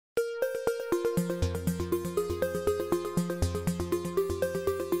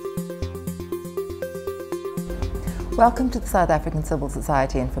Welcome to the South African Civil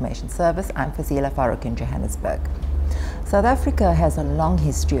Society Information Service. I'm Fazila Farouk in Johannesburg. South Africa has a long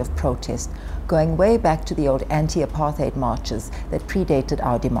history of protest, going way back to the old anti-apartheid marches that predated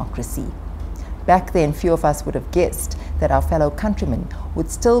our democracy. Back then, few of us would have guessed that our fellow countrymen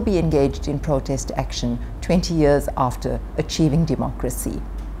would still be engaged in protest action 20 years after achieving democracy.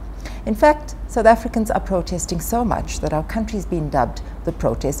 In fact, South Africans are protesting so much that our country's been dubbed the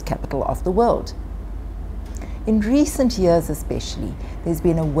protest capital of the world. In recent years especially, there's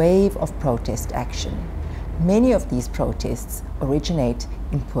been a wave of protest action. Many of these protests originate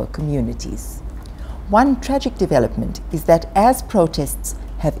in poor communities. One tragic development is that as protests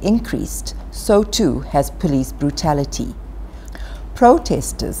have increased, so too has police brutality.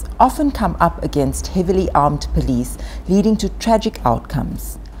 Protesters often come up against heavily armed police, leading to tragic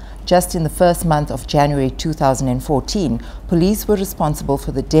outcomes. Just in the first month of January 2014, police were responsible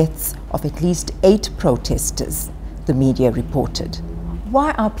for the deaths of at least 8 protesters, the media reported.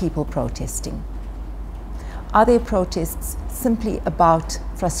 Why are people protesting? Are their protests simply about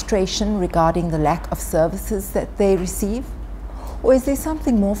frustration regarding the lack of services that they receive? Or is there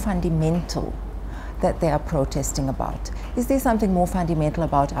something more fundamental that they are protesting about? Is there something more fundamental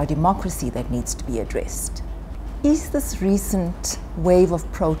about our democracy that needs to be addressed? Is this recent wave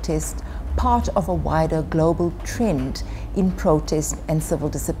of protest part of a wider global trend in protest and civil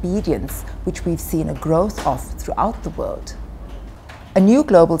disobedience, which we've seen a growth of throughout the world? A new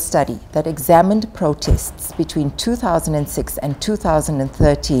global study that examined protests between 2006 and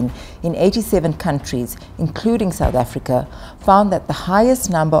 2013 in 87 countries, including South Africa, found that the highest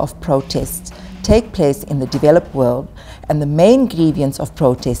number of protests take place in the developed world, and the main grievance of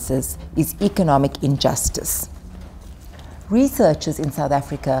protesters is economic injustice. Researchers in South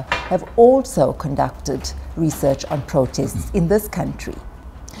Africa have also conducted research on protests in this country.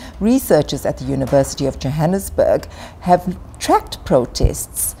 Researchers at the University of Johannesburg have tracked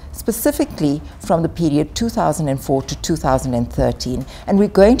protests specifically from the period 2004 to 2013, and we're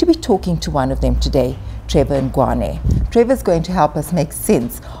going to be talking to one of them today, Trevor Ngwane. Trevor is going to help us make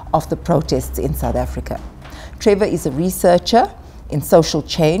sense of the protests in South Africa. Trevor is a researcher in social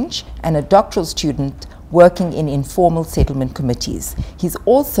change and a doctoral student working in informal settlement committees. He's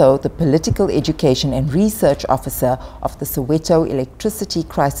also the Political Education and Research Officer of the Soweto Electricity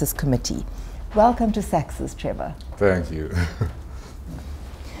Crisis Committee. Welcome to SACSIS, Trevor. Thank you.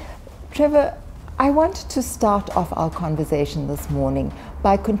 Trevor, I wanted to start off our conversation this morning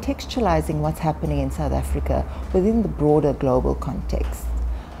by contextualizing what's happening in South Africa within the broader global context.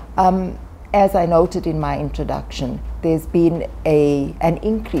 As I noted in my introduction, there's been an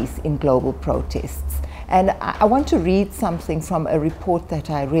increase in global protests. And I want to read something from a report that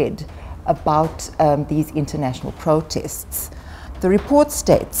I read about these international protests. The report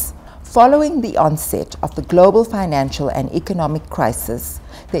states, following the onset of the global financial and economic crisis,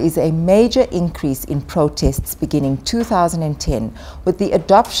 there is a major increase in protests beginning 2010 with the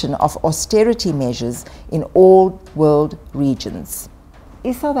adoption of austerity measures in all world regions.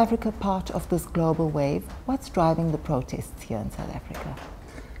 Is South Africa part of this global wave? What's driving the protests here in South Africa?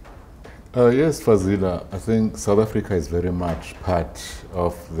 Yes, Fazila, I think South Africa is very much part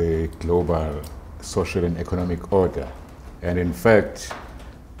of the global social and economic order. And in fact,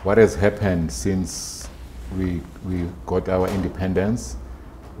 what has happened since we got our independence,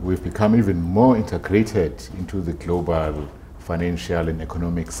 we've become even more integrated into the global financial and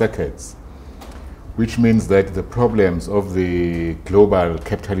economic circuits, which means that the problems of the global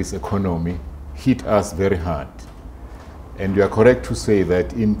capitalist economy hit us very hard. And you are correct to say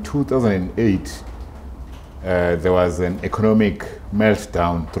that in 2008, there was an economic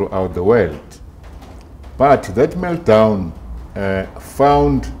meltdown throughout the world. But that meltdown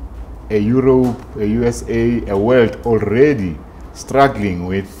found a Europe, a USA, a world already struggling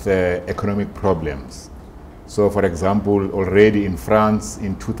with economic problems. So for example, already in France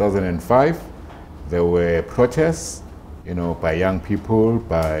in 2005, there were protests, by young people,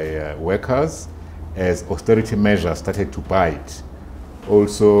 by workers, as austerity measures started to bite.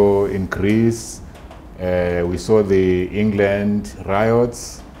 Also in Greece, we saw the England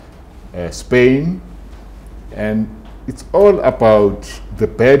riots, Spain, and it's all about the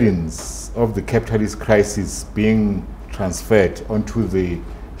burdens of the capitalist crisis being transferred onto the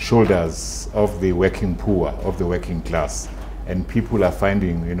shoulders of the working poor, of the working class, and people are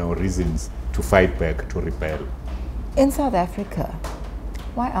finding, reasons to fight back, to rebel. In South Africa,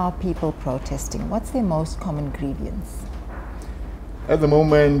 why are people protesting? What's their most common grievance? At the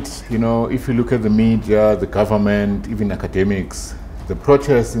moment, if you look at the media, the government, even academics, the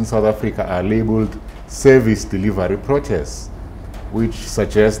protests in South Africa are labeled service delivery protests. which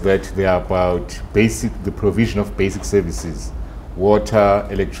suggests that they are about the provision of basic services, water,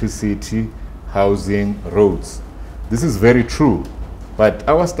 electricity, housing, roads. This is very true, but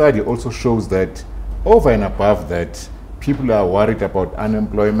our study also shows that over and above that, people are worried about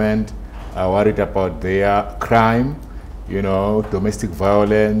unemployment, are worried about their crime, domestic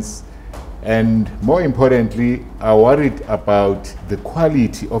violence, and more importantly, are worried about the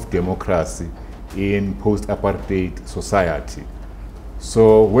quality of democracy in post-apartheid society.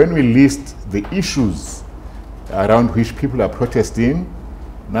 So when we list the issues around which people are protesting,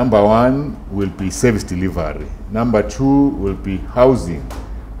 number one will be service delivery. Number two will be housing.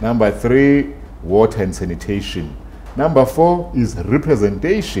 Number three, water and sanitation. Number four is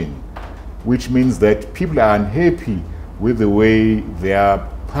representation, which means that people are unhappy with the way their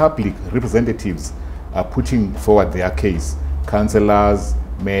public representatives are putting forward their case. Councillors,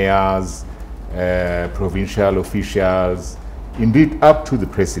 mayors, provincial officials, indeed up to the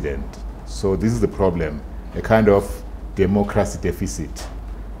president. So this is the problem, a kind of democracy deficit.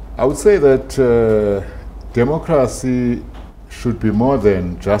 I would say that democracy should be more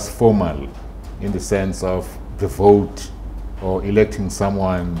than just formal in the sense of the vote or electing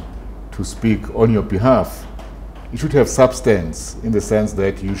someone to speak on your behalf. It should have substance in the sense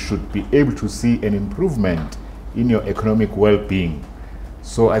that you should be able to see an improvement in your economic well-being.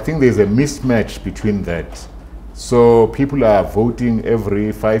 So I think there's a mismatch between that. So people are voting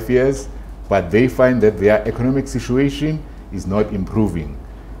every 5 years, but they find that their economic situation is not improving.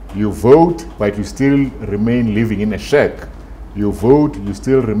 You vote, but you still remain living in a shack. You vote, you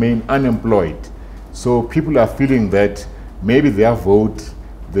still remain unemployed. So people are feeling that maybe their vote,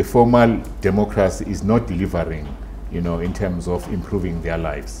 the formal democracy, is not delivering, in terms of improving their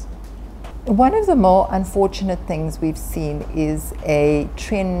lives. One of the more unfortunate things we've seen is a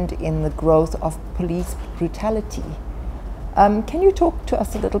trend in the growth of police brutality. Can you talk to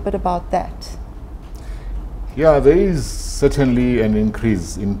us a little bit about that? Yeah, there is certainly an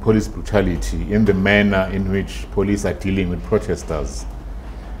increase in police brutality in the manner in which police are dealing with protesters.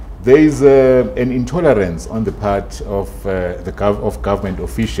 There is an intolerance on the part of government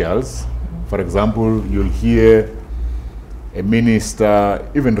officials. For example, you'll hear a minister,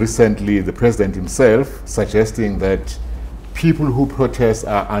 even recently the president himself, suggesting that people who protest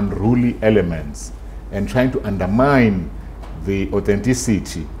are unruly elements and trying to undermine the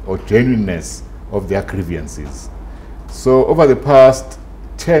authenticity or genuineness of their grievances. So over the past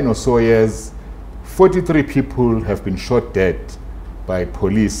 10 or so years, 43 people have been shot dead by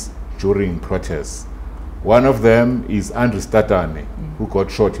police during protests. One of them is Andrew Statane, who got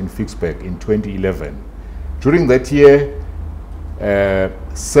shot in Vicksburg in 2011. During that year,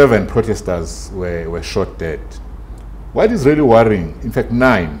 7 protesters were shot dead. What is really worrying, in fact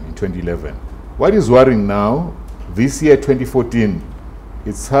 9 in 2011, what is worrying now, this year 2014,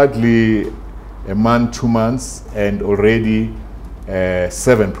 it's hardly a month, 2 months, and already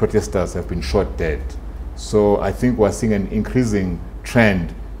 7 protesters have been shot dead. So I think we're seeing an increasing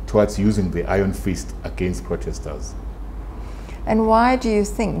trend towards using the iron fist against protesters. And why do you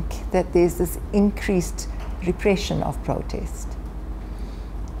think that there's this increased repression of protest?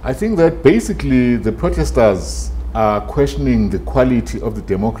 I think that basically the protesters are questioning the quality of the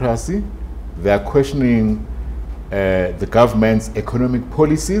democracy. They are questioning the government's economic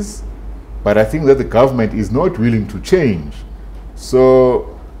policies, but I think that the government is not willing to change.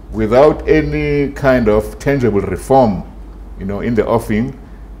 So without any kind of tangible reform, in the offing,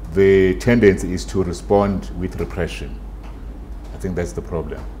 the tendency is to respond with repression. I think that's the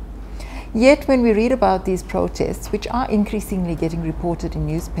problem. Yet when we read about these protests, which are increasingly getting reported in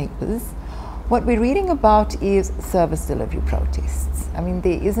newspapers, what we're reading about is service delivery protests. I mean,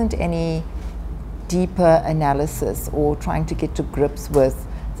 there isn't any deeper analysis or trying to get to grips with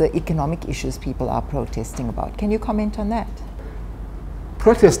the economic issues people are protesting about. Can you comment on that?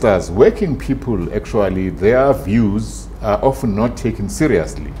 Protesters, working people, actually, their views are often not taken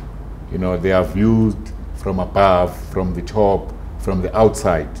seriously. They are viewed from above, from the top, from the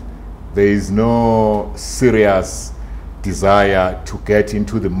outside. There is no serious desire to get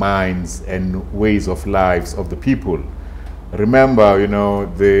into the minds and ways of lives of the people. Remember,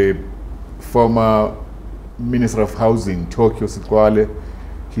 the former Minister of Housing, Tokyo Sikwale,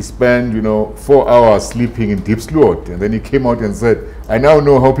 he spent, 4 hours sleeping in deep slot, and then he came out and said, "I now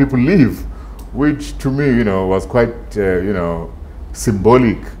know how people live," which to me, was quite,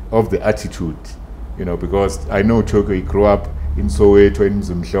 symbolic of the attitude, because I know Tokyo, he grew up in Soweto, in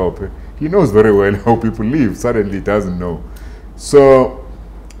Zuma. He knows very well how people live, suddenly he doesn't know. So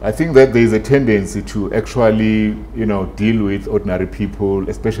I think that there is a tendency to actually, deal with ordinary people,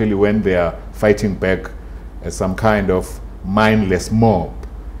 especially when they are fighting back some kind of mindless mob.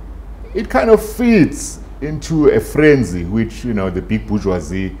 It kind of fits into a frenzy which, you know, the big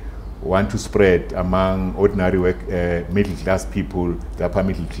bourgeoisie want to spread among ordinary middle class people, the upper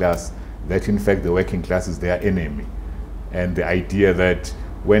middle class, that in fact the working class is their enemy. And the idea that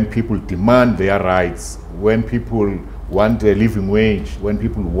when people demand their rights, when people want a living wage, when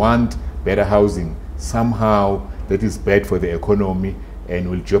people want better housing, somehow that is bad for the economy and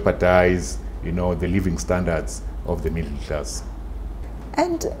will jeopardize, you know, the living standards of the middle class.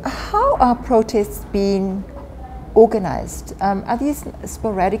 And how are protests being organized? Are these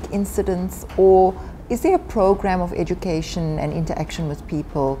sporadic incidents, or is there a program of education and interaction with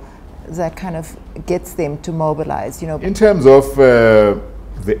people that kind of gets them to mobilize? You know, in terms of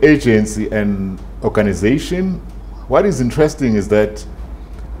the agency and organization, what is interesting is that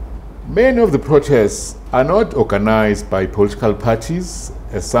many of the protests are not organized by political parties,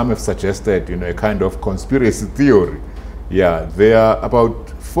 as some have suggested, you know, a kind of conspiracy theory. Yeah, they are about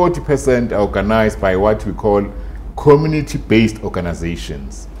 40% organized by what we call community-based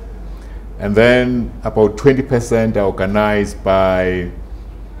organizations. And then about 20% are organized by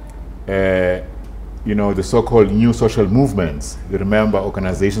you know, the so-called new social movements. You remember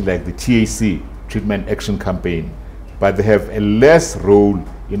organizations like the TAC, Treatment Action Campaign, but they have a less role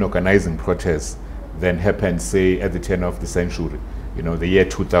in organizing protests than happened, say, at the turn of the century, you know, the year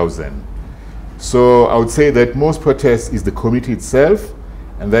 2000. So I would say that most protests is the community itself,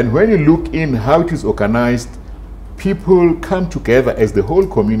 and then when you look in how it is organized, people come together as the whole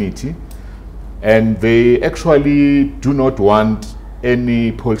community, and they actually do not want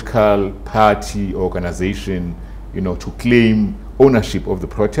any political party or organization, you know, to claim ownership of the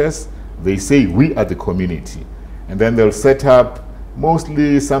protest. They say we are the community, and then they'll set up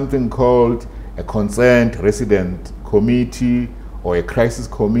mostly something called a concerned resident committee or a crisis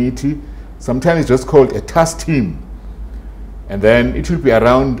committee. Sometimes it's just called a task team, and then it will be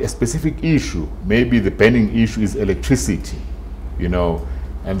around a specific issue. Maybe the burning issue is electricity, you know,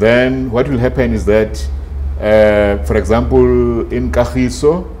 and then what will happen is that for example, in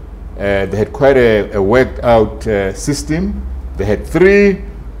Kagiso, they had quite a worked out system. They had 3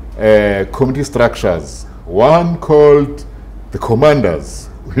 community structures. One called the commanders,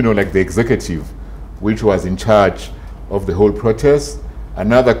 you know, like the executive, which was in charge of the whole protest.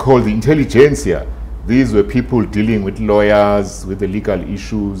 Another called the intelligentsia. These were people dealing with lawyers, with the legal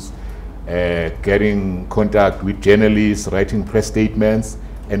issues, getting contact with journalists, writing press statements,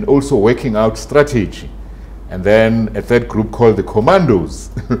 and also working out strategy. And then a third group called the commandos,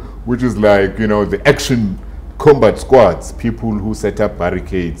 which is like, you know, the action combat squads, people who set up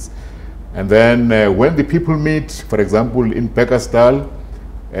barricades. And then when the people meet, for example, in Bekkersdal,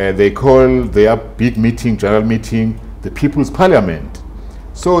 they call their big meeting, general meeting, the People's Parliament.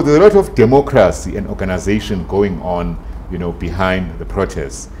 So there's a lot of democracy and organization going on, you know, behind the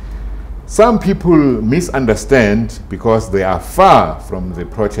protests. Some people misunderstand because they are far from the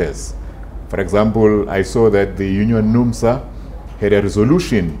protests. For example, I saw that the Union NUMSA had a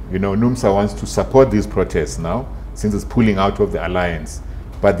resolution. You know, NUMSA wants to support these protests now, since it's pulling out of the alliance.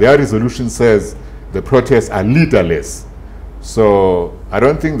 But their resolution says the protests are leaderless. So I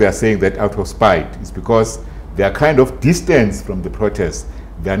don't think they're saying that out of spite. It's because they are kind of distanced from the protests.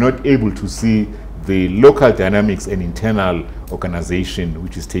 They are not able to see the local dynamics and internal organization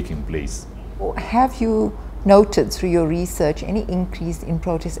which is taking place. Have you noted through your research any increase in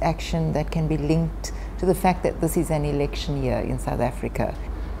protest action that can be linked to the fact that this is an election year in South Africa?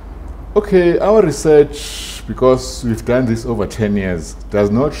 Okay, our research, because we've done this over 10 years, does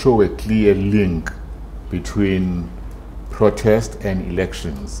not show a clear link between protest and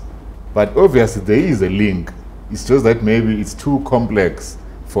elections. But obviously there is a link. It's just that maybe it's too complex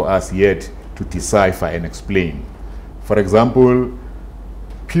for us yet to decipher and explain. For example,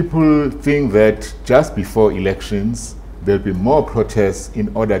 people think that just before elections, there'll be more protests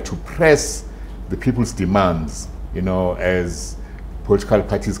in order to press the people's demands, you know, as political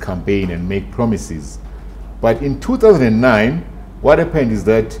parties campaign and make promises. But in 2009, what happened is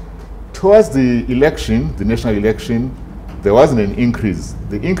that towards the election, the national election, there wasn't an increase.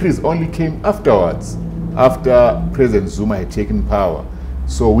 The increase only came afterwards, after President Zuma had taken power.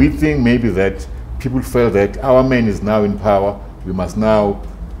 So we think maybe that people felt that our man is now in power, we must now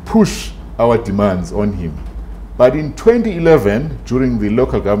push our demands on him. But in 2011, during the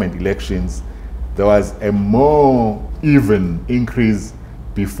local government elections, there was a more even increase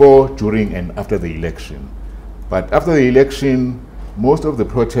before, during, and after the election. But after the election, most of the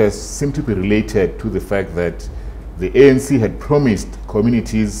protests seem to be related to the fact that the ANC had promised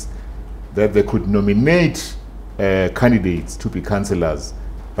communities that they could nominate candidates to be councillors,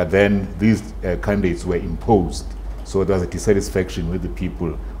 but then these candidates were imposed. So there was a dissatisfaction with the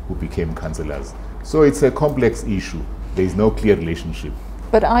people who became councillors. So it's a complex issue. There is no clear relationship.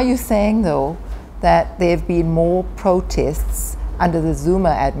 But are you saying, though, that there have been more protests under the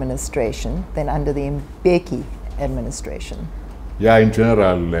Zuma administration than under the Mbeki administration? Yeah, in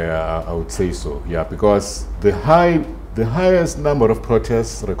general, I would say so. Yeah, because the highest number of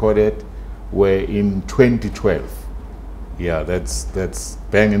protests recorded were in 2012. Yeah, that's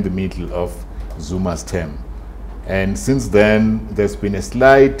bang in the middle of Zuma's term. And since then, there's been a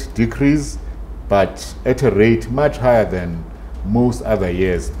slight decrease, but at a rate much higher than most other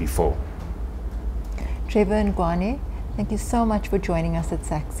years before. Trevor Ngwane, thank you so much for joining us at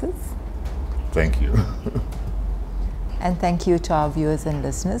SACSIS. Thank you. And thank you to our viewers and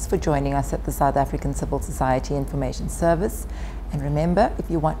listeners for joining us at the South African Civil Society Information Service. And remember, if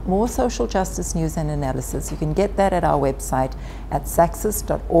you want more social justice news and analysis, you can get that at our website at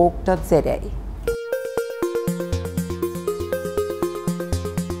saxis.org.za.